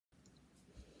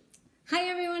Hi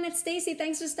everyone, it's Stacy.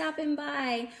 Thanks for stopping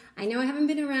by. I know I haven't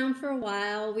been around for a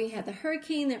while. We had the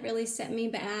hurricane that really set me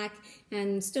back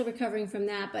and still recovering from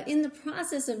that. But in the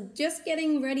process of just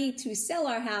getting ready to sell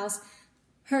our house,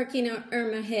 Hurricane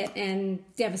Irma hit and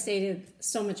devastated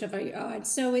so much of our yard.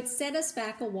 So it set us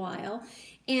back a while.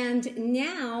 And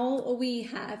now we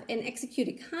have an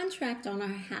executed contract on our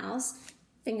house.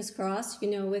 Fingers crossed,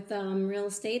 with real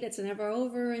estate, it's never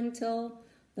over until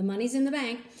the money's in the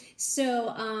bank.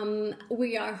 So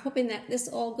we are hoping that this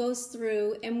all goes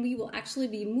through and we will actually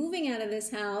be moving out of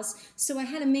this house. So I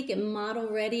had to make it model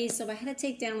ready. So I had to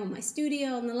take down all my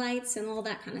studio and the lights and all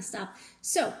that kind of stuff.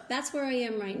 So that's where I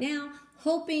am right now,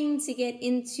 hoping to get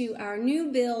into our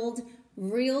new build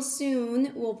real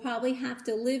soon. We'll probably have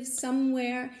to live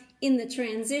somewhere in the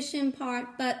transition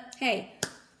part, but hey,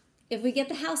 if we get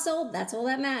the house sold, that's all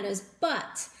that matters.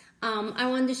 But I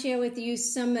wanted to share with you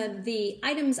some of the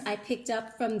items I picked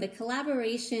up from the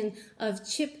collaboration of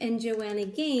Chip and Joanna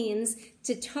Gaines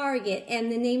to Target,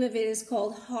 and the name of it is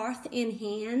called Hearth and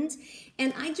Hand.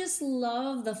 And I just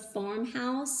love the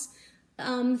farmhouse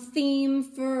theme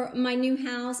for my new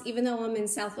house. Even though I'm in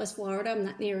Southwest Florida, I'm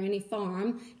not near any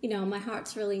farm. My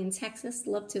heart's really in Texas.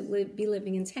 Love to be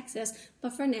living in Texas.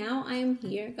 But for now, I am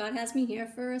here. God has me here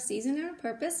for a season and a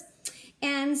purpose.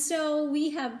 And so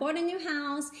we have bought a new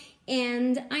house,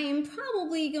 and I am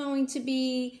probably going to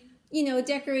be,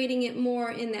 decorating it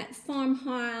more in that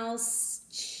farmhouse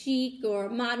chic or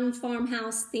modern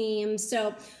farmhouse theme.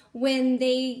 So when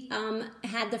they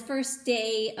had the first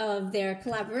day of their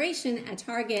collaboration at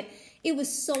Target, it was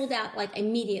sold out like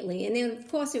immediately. And then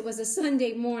of course it was a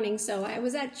Sunday morning, so I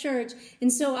was at church,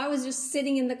 and so I was just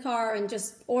sitting in the car and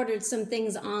just ordered some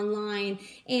things online.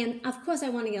 And of course I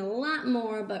want to get a lot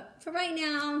more, but for right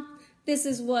now, this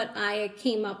is what I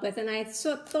came up with. And I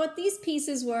thought these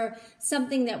pieces were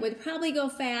something that would probably go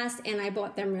fast, and I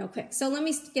bought them real quick. So let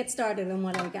me get started on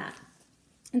what I got.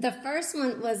 The first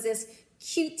one was this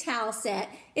cute towel set.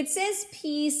 It says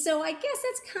peace, so I guess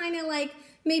that's kind of like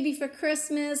maybe for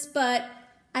Christmas, but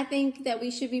I think that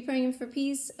we should be praying for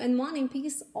peace and wanting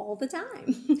peace all the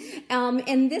time.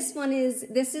 And this one is,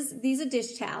 these are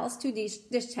dish towels, two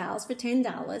dish towels for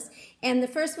 $10. And the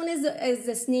first one is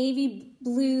this navy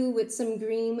blue with some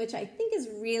green, which I think is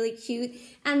really cute.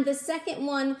 And the second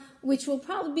one, which will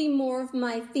probably be more of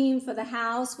my theme for the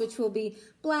house, which will be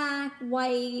black,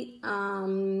 white,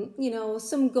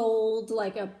 some gold,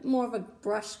 like more of a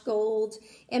brush gold,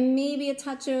 and maybe a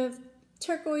touch of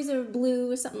turquoise or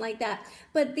blue or something like that.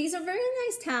 But these are very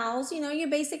nice towels, your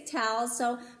basic towels.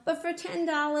 So, but for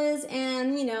 $10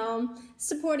 and,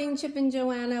 supporting Chip and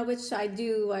Joanna, which I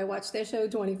do, I watch their show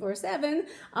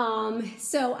 24/7.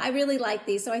 So I really like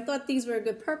these. So I thought these were a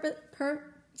good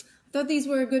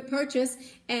purchase,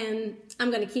 and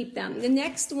I'm going to keep them. The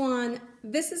next one,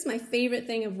 this is my favorite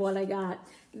thing of what I got.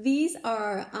 These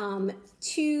are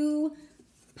 2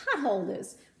 pot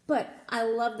holders, but I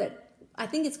love that. I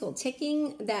think it's called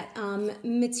ticking, that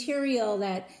material,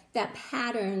 that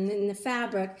pattern in the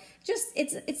fabric. Just,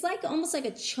 it's like almost like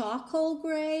a charcoal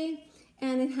gray,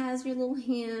 and it has your little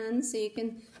hand so you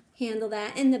can handle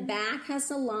that. And the back has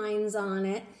the lines on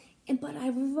it. But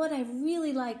what I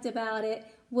really liked about it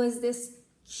was this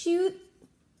cute,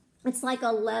 it's like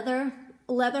a leather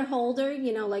holder,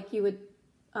 like you would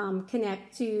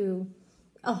connect to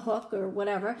a hook or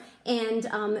whatever. And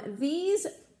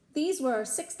these were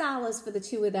 $6 for the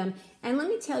 2 of them. And let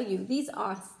me tell you, these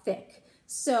are thick.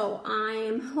 So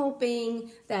I'm hoping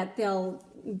that they'll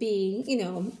be,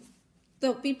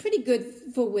 they'll be pretty good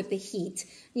with the heat,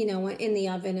 in the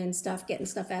oven and stuff, getting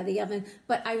stuff out of the oven.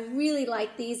 But I really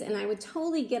like these, and I would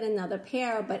totally get another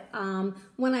pair. But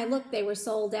when I looked, they were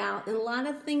sold out, and a lot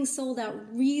of things sold out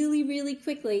really, really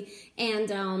quickly.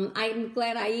 And I'm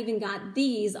glad I even got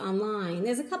these online.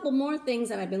 There's a couple more things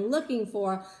that I've been looking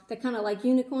for. They're kind of like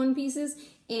unicorn pieces,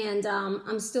 and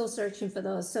I'm still searching for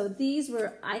those. So these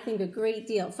were, I think, a great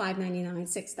deal, $5.99,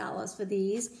 $6 for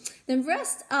these. The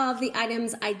rest of the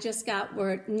items I just got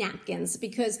were napkins,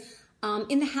 because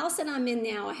in the house that I'm in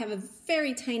now, I have a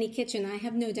very tiny kitchen. I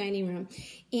have no dining room.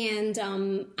 And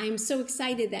I'm so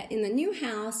excited that in the new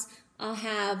house, I'll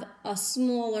have a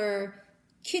smaller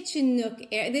kitchen nook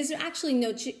area. There's actually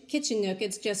no kitchen nook,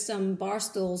 it's just some bar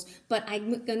stools, but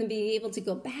I'm going to be able to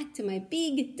go back to my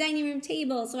big dining room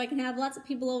table so I can have lots of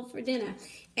people over for dinner.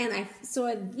 And I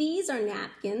saw these are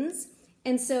napkins,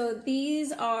 and so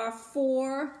these are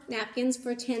 4 napkins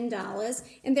for $10,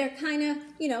 and they're kind of,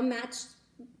 matched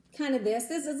kind of this.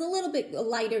 This is a little bit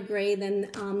lighter gray than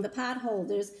the pot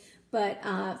holders, but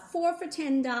 4 for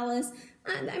 $10.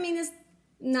 I mean,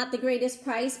 not the greatest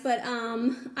price, but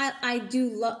I do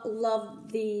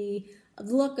love the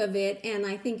look of it, and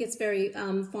I think it's very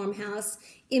farmhouse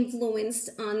influenced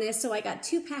on this. So I got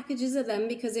 2 packages of them,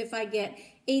 because if I get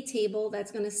a table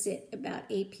that's going to sit about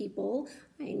 8 people,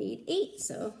 I need 8.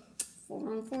 So 4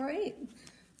 on 4, 8.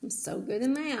 I'm so good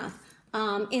in math.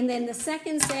 And then the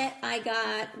second set I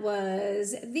got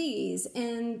was these,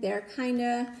 and they're kind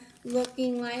of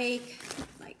looking like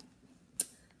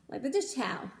the dish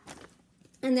towel.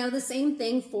 And they're the same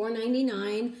thing,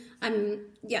 $4.99.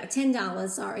 Yeah, $10,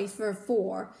 sorry, for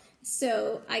 4.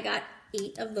 So I got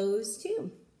 8 of those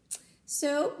too.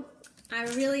 So I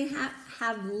really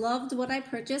have loved what I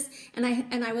purchased, and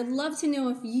I would love to know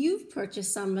if you've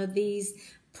purchased some of these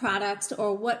products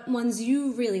or what ones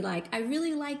you really like. I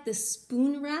really like the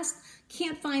spoon rest.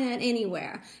 Can't find that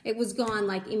anywhere. It was gone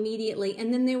like immediately.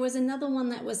 And then there was another one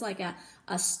that was like a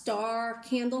star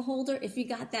candle holder. If you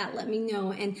got that, let me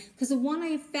know. And because the one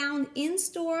I found in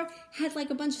store had like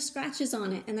a bunch of scratches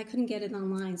on it, and I couldn't get it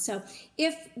online. So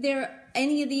if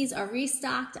any of these are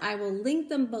restocked, I will link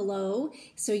them below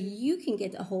so you can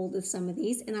get a hold of some of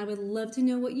these. And I would love to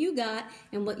know what you got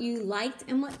and what you liked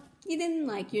and what you didn't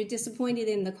like. You're disappointed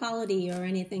in the quality or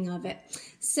anything of it.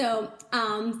 So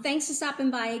thanks for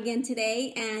stopping by again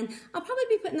today, and I'll probably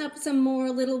be putting up some more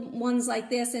little ones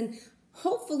like this, and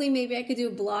hopefully maybe I could do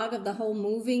a blog of the whole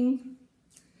moving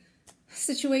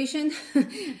situation,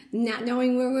 not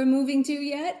knowing where we're moving to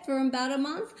yet for about a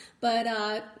month, but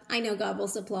I know God will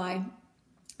supply.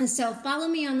 So follow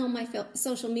me on all my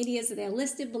social medias. They're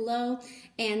listed below,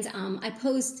 and I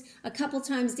post a couple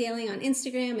times daily on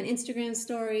Instagram and Instagram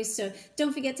stories, so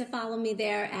don't forget to follow me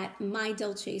there at My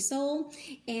Dolce Soul.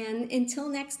 And until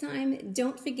next time,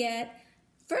 don't forget,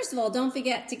 first of all, don't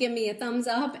forget to give me a thumbs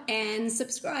up and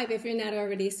subscribe if you're not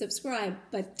already subscribed.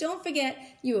 But don't forget,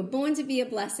 you were born to be a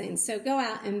blessing, so go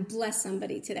out and bless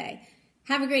somebody today.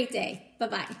 Have a great day.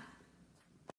 Bye-bye.